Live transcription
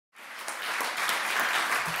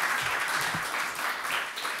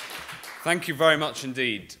Thank you very much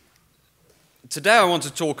indeed. Today I want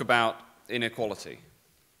to talk about inequality,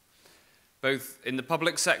 both in the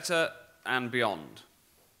public sector and beyond.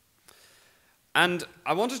 And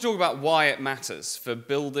I want to talk about why it matters for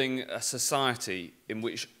building a society in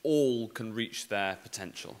which all can reach their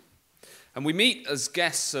potential. And we meet as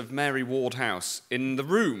guests of Mary Ward House in the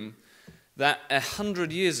room that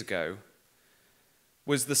 100 years ago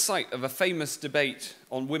was the site of a famous debate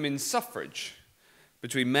on women's suffrage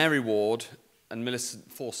between Mary Ward and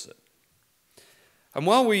Millicent Fawcett. And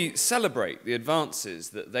while we celebrate the advances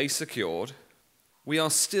that they secured, we are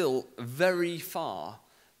still very far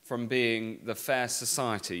from being the fair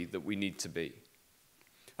society that we need to be.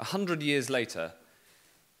 100 years later,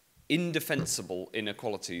 indefensible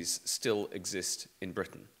inequalities still exist in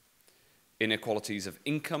Britain. Inequalities of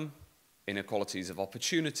income, inequalities of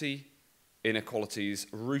opportunity, inequalities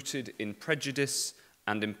rooted in prejudice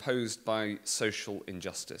and imposed by social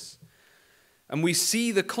injustice. And we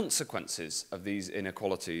see the consequences of these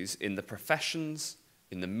inequalities in the professions,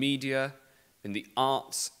 in the media, in the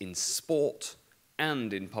arts, in sport,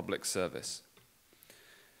 and in public service.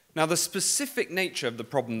 Now, the specific nature of the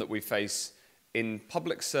problem that we face in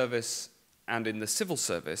public service and in the civil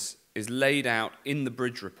service is laid out in the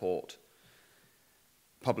Bridge Report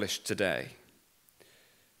published today.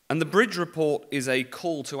 And the Bridge Report is a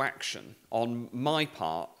call to action on my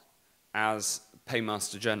part as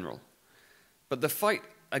Paymaster General. But the fight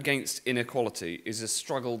against inequality is a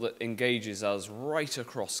struggle that engages us right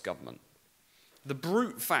across government. The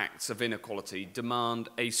brute facts of inequality demand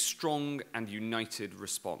a strong and united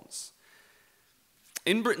response.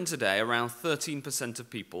 In Britain today, around 13% of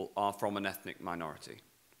people are from an ethnic minority.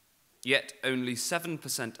 Yet only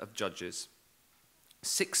 7% of judges,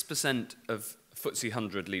 6% of FTSE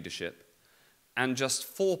 100 leadership, and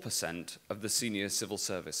just 4% of the senior civil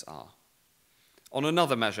service are. On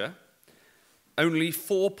another measure, only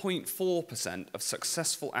 4.4% of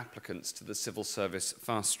successful applicants to the civil service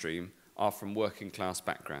fast stream are from working class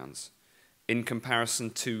backgrounds, in comparison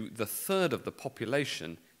to the third of the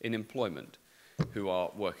population in employment who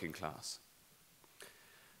are working class.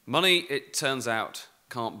 Money, it turns out,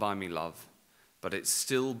 can't buy me love, but it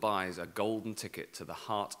still buys a golden ticket to the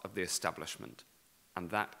heart of the establishment, and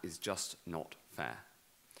that is just not fair.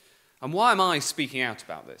 And why am I speaking out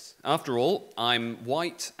about this? After all, I'm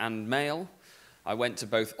white and male. I went to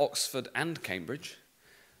both Oxford and Cambridge.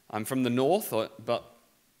 I'm from the north, but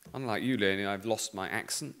unlike you, Leonie, I've lost my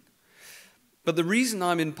accent. But the reason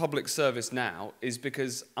I'm in public service now is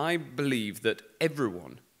because I believe that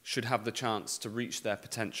everyone should have the chance to reach their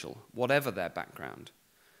potential, whatever their background.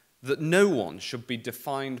 That no one should be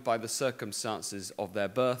defined by the circumstances of their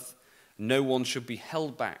birth. No one should be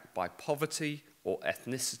held back by poverty or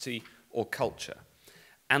ethnicity or culture.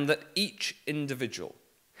 And that each individual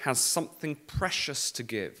has something precious to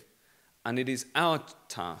give, and it is our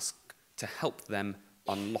task to help them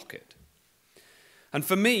unlock it. And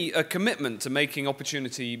for me, a commitment to making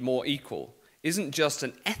opportunity more equal isn't just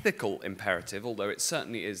an ethical imperative, although it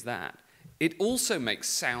certainly is that. It also makes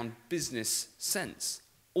sound business sense.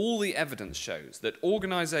 All the evidence shows that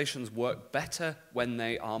organizations work better when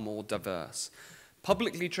they are more diverse.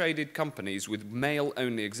 Publicly traded companies with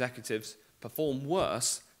male-only executives perform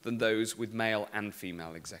worse than those with male and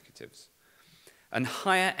female executives. And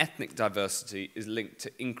higher ethnic diversity is linked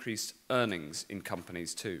to increased earnings in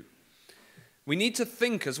companies too. We need to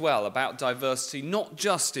think as well about diversity not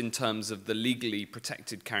just in terms of the legally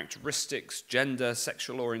protected characteristics, gender,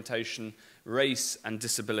 sexual orientation, race, and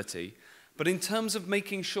disability, but in terms of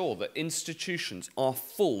making sure that institutions are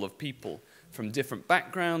full of people from different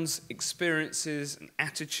backgrounds, experiences, and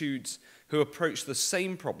attitudes who approach the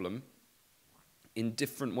same problem in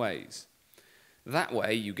different ways. That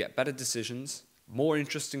way, you get better decisions, more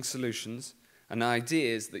interesting solutions, and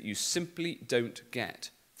ideas that you simply don't get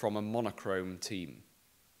from a monochrome team.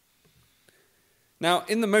 Now,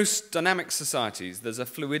 in the most dynamic societies, there's a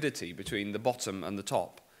fluidity between the bottom and the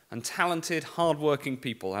top, and talented, hard-working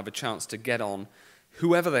people have a chance to get on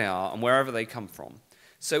whoever they are and wherever they come from.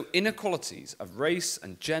 So inequalities of race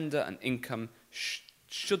and gender and income,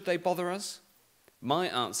 should they bother us? My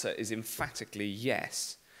answer is emphatically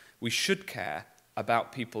yes. We should care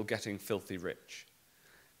about people getting filthy rich.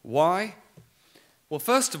 Why? Well,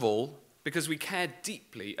 first of all, because we care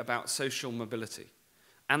deeply about social mobility.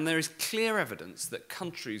 And there is clear evidence that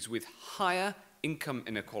countries with higher income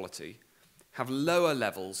inequality have lower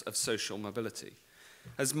levels of social mobility.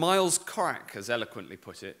 As Miles Korak has eloquently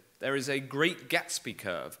put it, there is a great Gatsby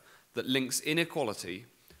curve that links inequality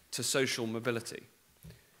to social mobility.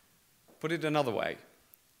 Put it another way,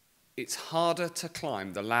 it's harder to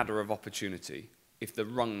climb the ladder of opportunity if the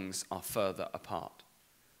rungs are further apart.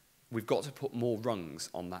 We've got to put more rungs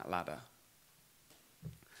on that ladder.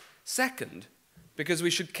 Second, because we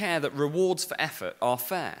should care that rewards for effort are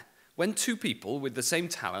fair. When two people with the same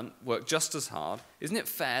talent work just as hard, isn't it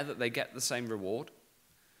fair that they get the same reward?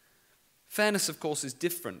 Fairness, of course, is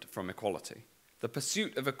different from equality. The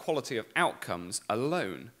pursuit of equality of outcomes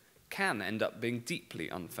alone can end up being deeply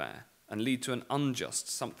unfair and lead to an unjust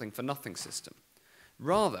something-for-nothing system.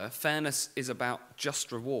 Rather, fairness is about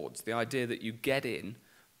just rewards, the idea that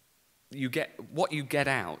what you get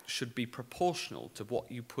out should be proportional to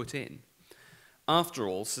what you put in. After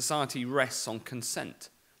all, society rests on consent,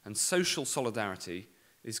 and social solidarity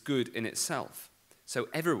is good in itself, so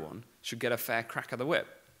everyone should get a fair crack of the whip.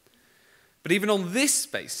 But even on this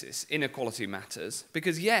basis, inequality matters,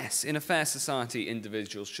 because yes, in a fair society,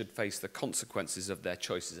 individuals should face the consequences of their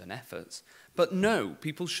choices and efforts, but no,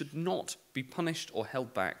 people should not be punished or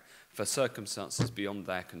held back for circumstances beyond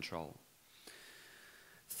their control.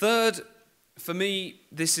 Third, for me,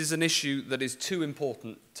 this is an issue that is too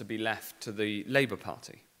important to be left to the Labour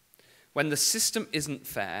Party. When the system isn't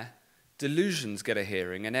fair, delusions get a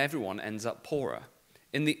hearing and everyone ends up poorer.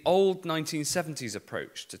 In the old 1970s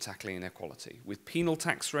approach to tackling inequality, with penal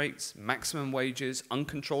tax rates, maximum wages,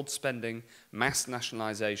 uncontrolled spending, mass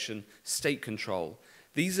nationalisation, state control,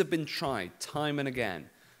 these have been tried time and again,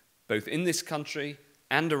 both in this country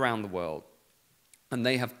and around the world, and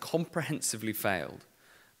they have comprehensively failed.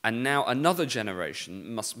 And now another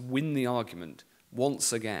generation must win the argument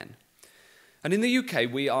once again. And in the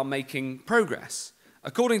UK, we are making progress.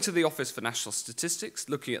 According to the Office for National Statistics,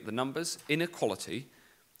 looking at the numbers, inequality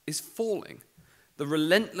is falling. The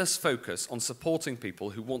relentless focus on supporting people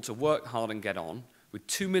who want to work hard and get on, with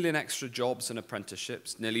 2 million extra jobs and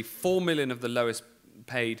apprenticeships, nearly 4 million of the lowest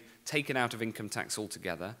paid taken out of income tax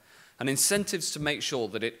altogether, and incentives to make sure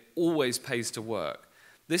that it always pays to work.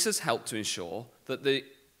 This has helped to ensure that the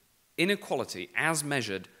inequality, as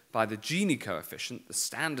measured by the Gini coefficient, the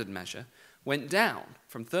standard measure, went down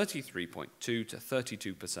from 33.2 to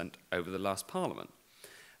 32% over the last Parliament.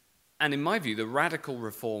 And in my view, the radical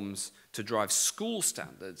reforms to drive school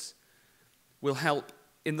standards will help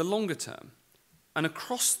in the longer term. And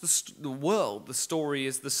across the world, the story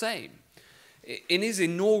is the same. In his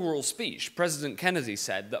inaugural speech, President Kennedy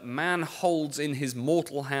said that man holds in his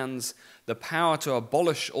mortal hands the power to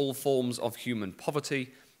abolish all forms of human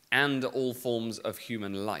poverty and all forms of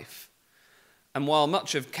human life. And while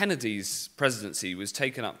much of Kennedy's presidency was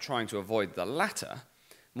taken up trying to avoid the latter,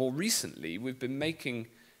 more recently we've been making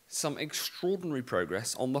some extraordinary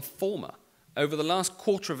progress on the former. Over the last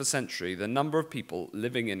quarter of a century, the number of people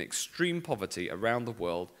living in extreme poverty around the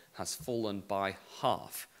world has fallen by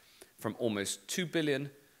half, from almost 2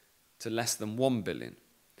 billion to less than 1 billion.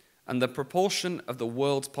 And the proportion of the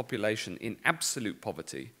world's population in absolute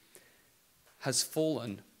poverty has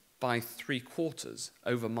fallen by 3/4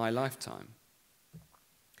 over my lifetime.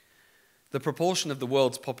 The proportion of the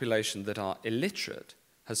world's population that are illiterate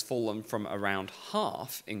has fallen from around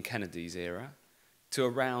half in Kennedy's era to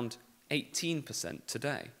around 18%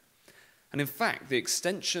 today. And in fact, the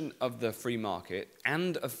extension of the free market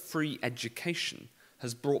and of free education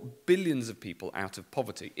has brought billions of people out of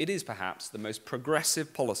poverty. It is perhaps the most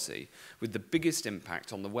progressive policy with the biggest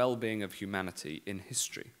impact on the well-being of humanity in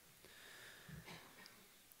history.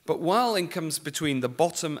 But while incomes between the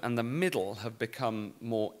bottom and the middle have become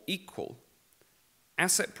more equal,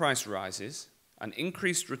 asset price rises and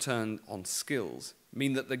increased return on skills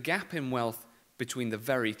mean that the gap in wealth between the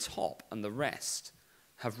very top and the rest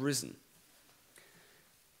have risen.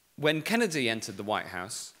 When Kennedy entered the White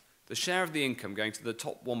House, the share of the income going to the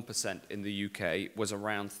top 1% in the UK was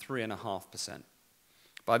around 3.5%.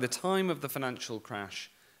 By the time of the financial crash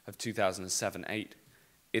of 2007-8,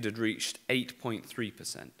 it had reached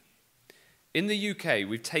 8.3%. In the UK,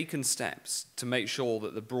 we've taken steps to make sure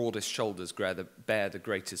that the broadest shoulders bear the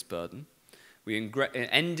greatest burden. We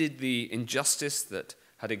ended the injustice that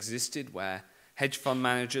had existed where hedge fund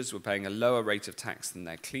managers were paying a lower rate of tax than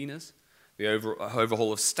their cleaners. The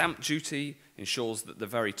overhaul of stamp duty ensures that the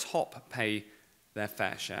very top pay their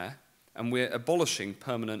fair share, and we're abolishing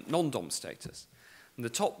permanent non-dom status. And the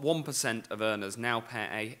top 1% of earners now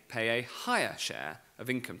pay a higher share of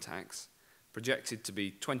income tax, projected to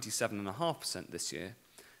be 27.5% this year,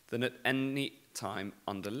 than at any time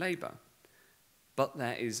under Labour. But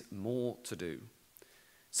there is more to do.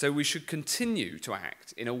 So we should continue to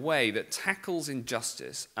act in a way that tackles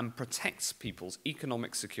injustice and protects people's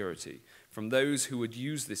economic security from those who would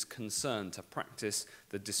use this concern to practice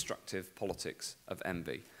the destructive politics of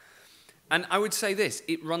envy. And I would say this,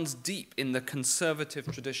 it runs deep in the conservative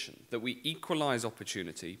tradition that we equalise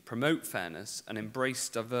opportunity, promote fairness, and embrace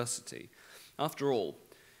diversity. After all,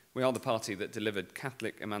 we are the party that delivered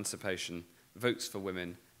Catholic emancipation, votes for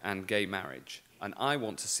women, and gay marriage. And I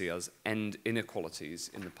want to see us end inequalities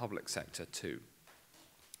in the public sector too.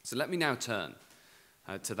 So let me now turn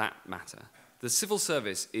to that matter. The civil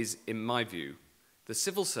service is, in my view, the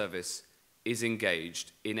civil service is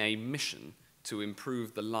engaged in a mission to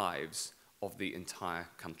improve the lives of the entire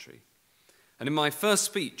country. And in my first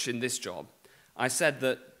speech in this job, I said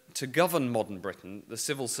that to govern modern Britain, the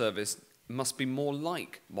civil service must be more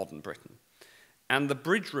like modern Britain. And the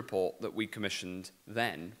Bridge report that we commissioned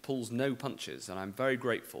then pulls no punches, and I'm very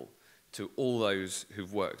grateful to all those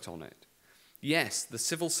who've worked on it. Yes, the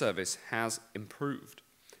civil service has improved,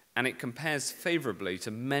 and it compares favourably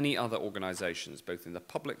to many other organisations, both in the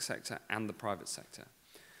public sector and the private sector.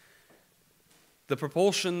 The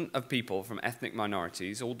proportion of people from ethnic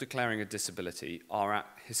minorities, all declaring a disability, are at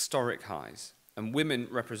historic highs, and women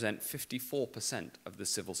represent 54% of the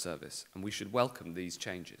civil service, and we should welcome these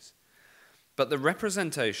changes. But the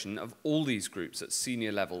representation of all these groups at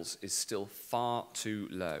senior levels is still far too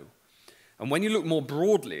low. And when you look more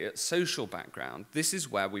broadly at social background, this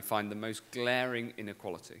is where we find the most glaring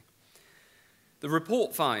inequality. The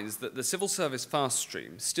report finds that the civil service fast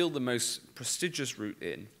stream, still the most prestigious route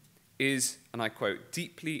in, is, and I quote,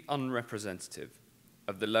 deeply unrepresentative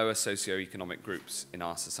of the lower socioeconomic groups in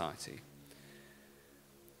our society.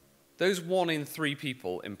 Those 1 in 3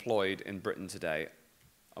 people employed in Britain today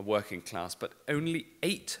are working class, but only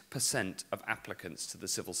 8% of applicants to the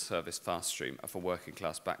civil service fast stream are for working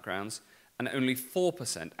class backgrounds, and only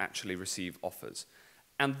 4% actually receive offers.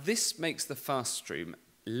 And this makes the fast stream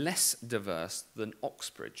less diverse than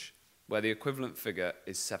Oxbridge, where the equivalent figure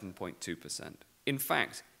is 7.2%. In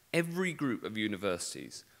fact, every group of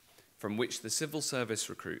universities from which the civil service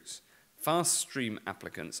recruits, fast stream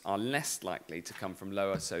applicants are less likely to come from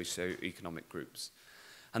lower socioeconomic groups.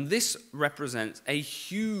 And this represents a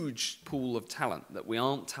huge pool of talent that we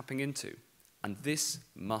aren't tapping into, and this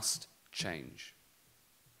must change.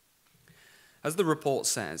 As the report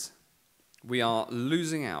says, we are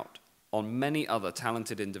losing out on many other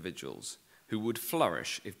talented individuals who would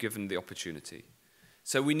flourish if given the opportunity.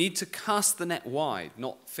 So we need to cast the net wide,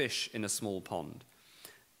 not fish in a small pond.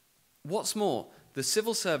 What's more, the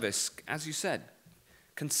civil service, as you said,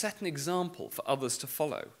 can set an example for others to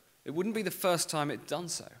follow. It wouldn't be the first time it's done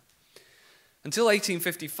so. Until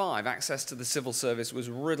 1855, access to the civil service was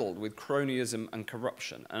riddled with cronyism and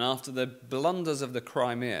corruption, and after the blunders of the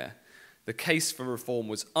Crimea, the case for reform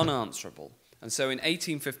was unanswerable. And so in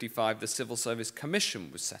 1855, the Civil Service Commission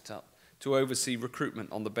was set up to oversee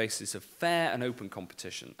recruitment on the basis of fair and open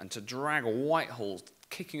competition and to drag Whitehall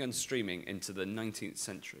kicking and streaming into the 19th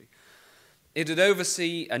century. It would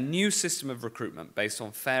oversee a new system of recruitment based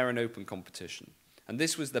on fair and open competition. And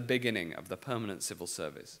this was the beginning of the permanent civil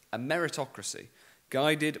service, a meritocracy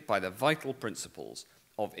guided by the vital principles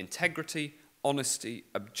of integrity, honesty,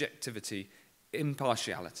 objectivity,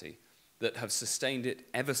 impartiality that have sustained it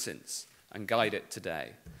ever since and guide it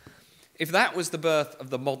today. If that was the birth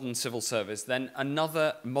of the modern civil service, then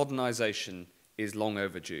another modernization is long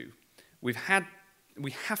overdue. We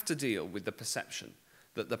have to deal with the perception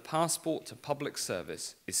that the passport to public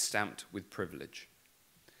service is stamped with privilege.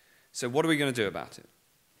 So what are we going to do about it?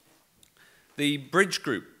 The Bridge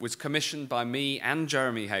Group was commissioned by me and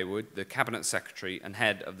Jeremy Haywood, the Cabinet Secretary and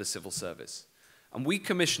head of the Civil Service. And we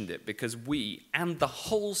commissioned it because we and the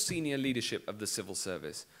whole senior leadership of the civil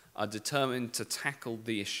service are determined to tackle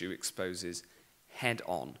the issue exposes head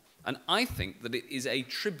on. And I think that it is a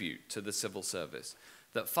tribute to the civil service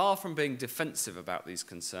that far from being defensive about these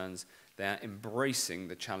concerns, they are embracing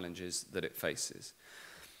the challenges that it faces.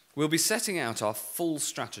 We'll be setting out our full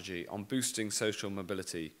strategy on boosting social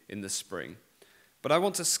mobility in the spring, but I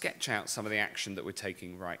want to sketch out some of the action that we're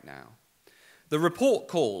taking right now. The report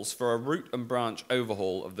calls for a root and branch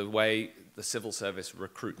overhaul of the way the civil service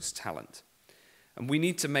recruits talent. And we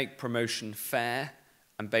need to make promotion fair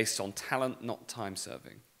and based on talent, not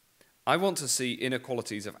time-serving. I want to see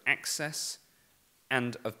inequalities of access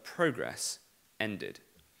and of progress ended.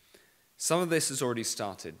 Some of this has already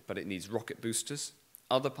started, but it needs rocket boosters.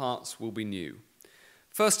 Other parts will be new.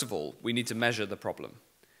 First of all, we need to measure the problem.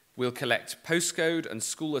 We'll collect postcode and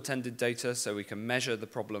school-attended data so we can measure the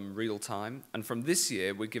problem real time. And from this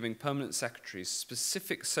year, we're giving permanent secretaries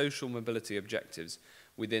specific social mobility objectives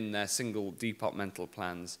within their single departmental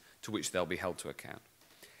plans to which they'll be held to account.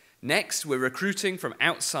 Next, we're recruiting from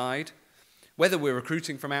outside. Whether we're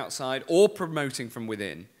recruiting from outside or promoting from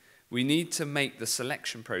within, we need to make the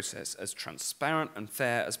selection process as transparent and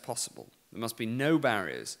fair as possible. There must be no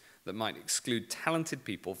barriers that might exclude talented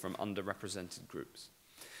people from underrepresented groups.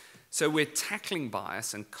 So we're tackling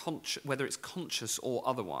bias, and whether it's conscious or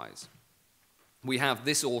otherwise. We have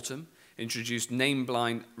this autumn introduced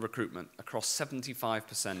name-blind recruitment across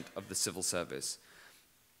 75% of the civil service,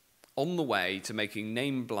 on the way to making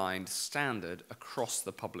name-blind standard across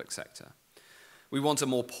the public sector. We want a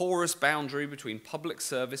more porous boundary between public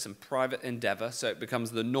service and private endeavour, so it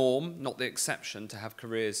becomes the norm, not the exception, to have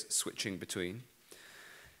careers switching between.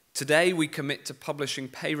 Today, we commit to publishing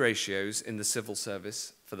pay ratios in the civil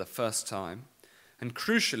service for the first time. And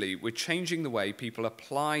crucially, we're changing the way people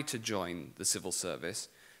apply to join the civil service,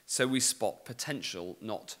 so we spot potential,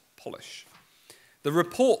 not polish. The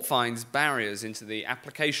report finds barriers into the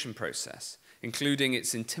application process, including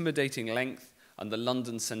its intimidating length and the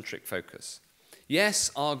London-centric focus.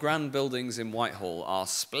 Yes, our grand buildings in Whitehall are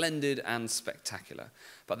splendid and spectacular,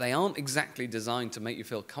 but they aren't exactly designed to make you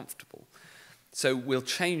feel comfortable. So we'll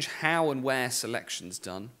change how and where selection's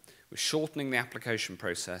done. We're shortening the application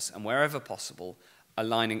process and, wherever possible,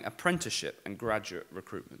 aligning apprenticeship and graduate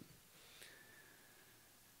recruitment.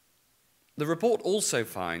 The report also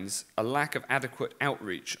finds a lack of adequate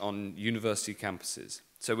outreach on university campuses.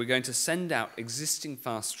 So we're going to send out existing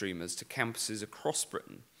fast streamers to campuses across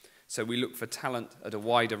Britain. So we look for talent at a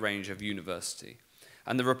wider range of university.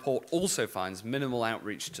 And the report also finds minimal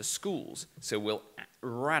outreach to schools, so we'll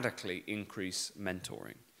radically increase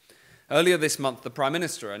mentoring. Earlier this month, the Prime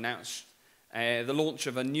Minister announced the launch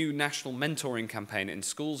of a new national mentoring campaign in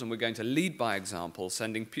schools, and we're going to lead by example,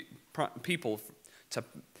 sending people to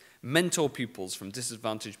mentor pupils from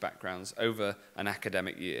disadvantaged backgrounds over an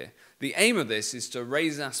academic year. The aim of this is to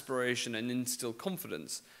raise aspiration and instill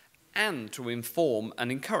confidence, and to inform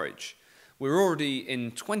and encourage. We're already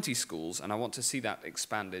in 20 schools, and I want to see that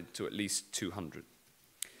expanded to at least 200.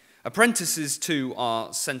 Apprentices, too,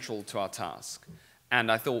 are central to our task, and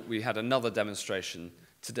I thought we had another demonstration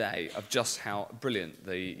today of just how brilliant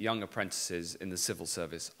the young apprentices in the civil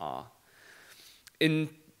service are. In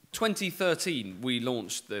 2013, we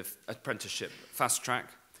launched the apprenticeship fast track.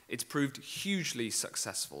 It's proved hugely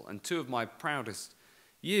successful, and two of my proudest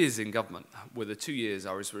years in government were the 2 years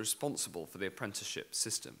I was responsible for the apprenticeship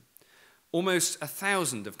system. Almost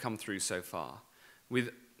 1,000 have come through so far,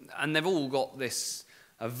 and they've all got this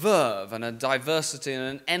a verve and a diversity and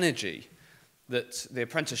an energy that the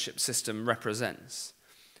apprenticeship system represents.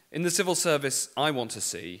 In the civil service, I want to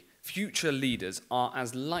see future leaders are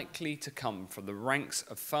as likely to come from the ranks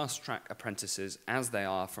of fast-track apprentices as they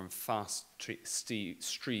are from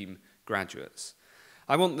fast-stream graduates.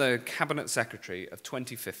 I want the Cabinet Secretary of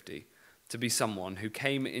 2050 to be someone who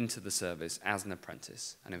came into the service as an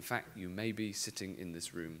apprentice. And in fact, you may be sitting in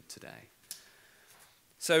this room today.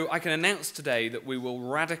 So I can announce today that we will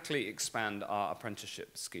radically expand our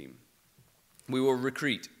apprenticeship scheme. We will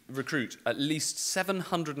recruit at least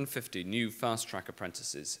 750 new fast-track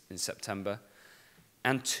apprentices in September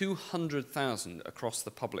and 200,000 across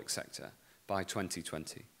the public sector by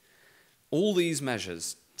 2020. All these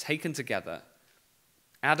measures, taken together,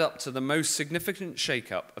 add up to the most significant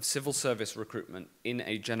shake-up of civil service recruitment in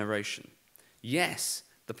a generation. Yes,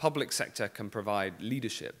 the public sector can provide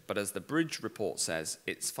leadership, but as the Bridge report says,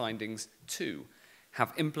 its findings, too,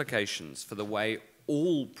 have implications for the way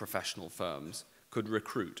all professional firms could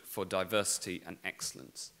recruit for diversity and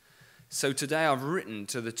excellence. So today I've written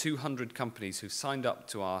to the 200 companies who signed up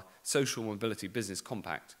to our Social Mobility Business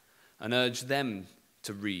Compact and urged them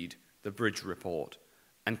to read the Bridge report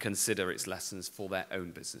and consider its lessons for their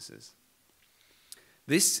own businesses.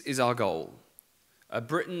 This is our goal, a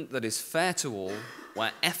Britain that is fair to all,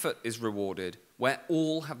 where effort is rewarded, where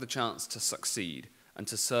all have the chance to succeed and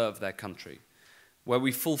to serve their country, where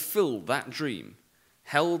we fulfill that dream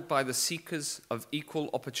held by the seekers of equal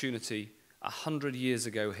opportunity 100 years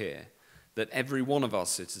ago here, that every one of our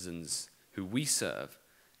citizens who we serve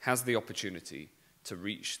has the opportunity to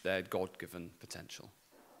reach their God-given potential.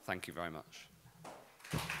 Thank you very much.